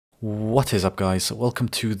What is up, guys? Welcome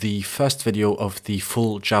to the first video of the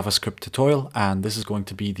full JavaScript tutorial, and this is going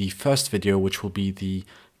to be the first video which will be the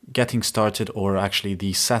getting started, or actually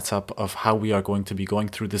the setup of how we are going to be going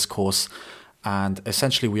through this course. And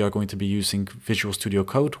essentially we are going to be using Visual Studio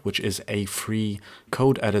Code, which is a free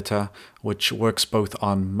code editor which works both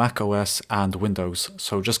on Mac OS and Windows.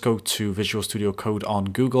 So just go to Visual Studio Code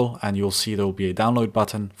on Google and you'll see there will be a download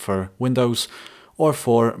button for Windows or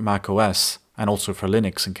for Mac OS, and also for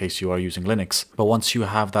Linux in case you are using Linux. But once you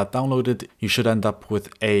have that downloaded, you should end up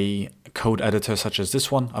with a code editor such as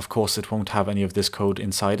this one. Of course, it won't have any of this code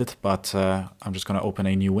inside it, but I'm just going to open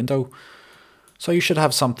a new window. So you should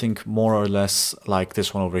have something more or less like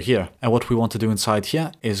this one over here. And what we want to do inside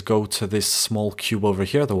here is go to this small cube over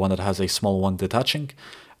here, the one that has a small one detaching.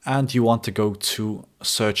 And you want to go to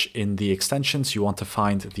search in the extensions. You want to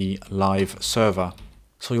find the live server.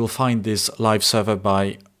 So you'll find this live server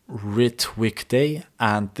by Ritwickday,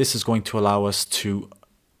 and this is going to allow us to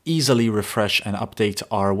easily refresh and update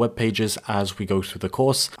our web pages as we go through the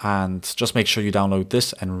course. And just make sure you download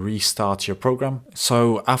this and restart your program.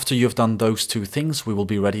 So after you've done those two things, we will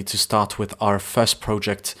be ready to start with our first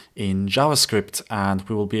project in JavaScript, and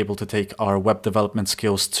we will be able to take our web development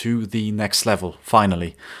skills to the next level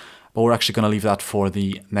finally. But we're actually going to leave that for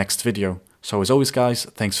the next video. So as always, guys,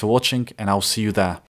 thanks for watching, and I'll see you there.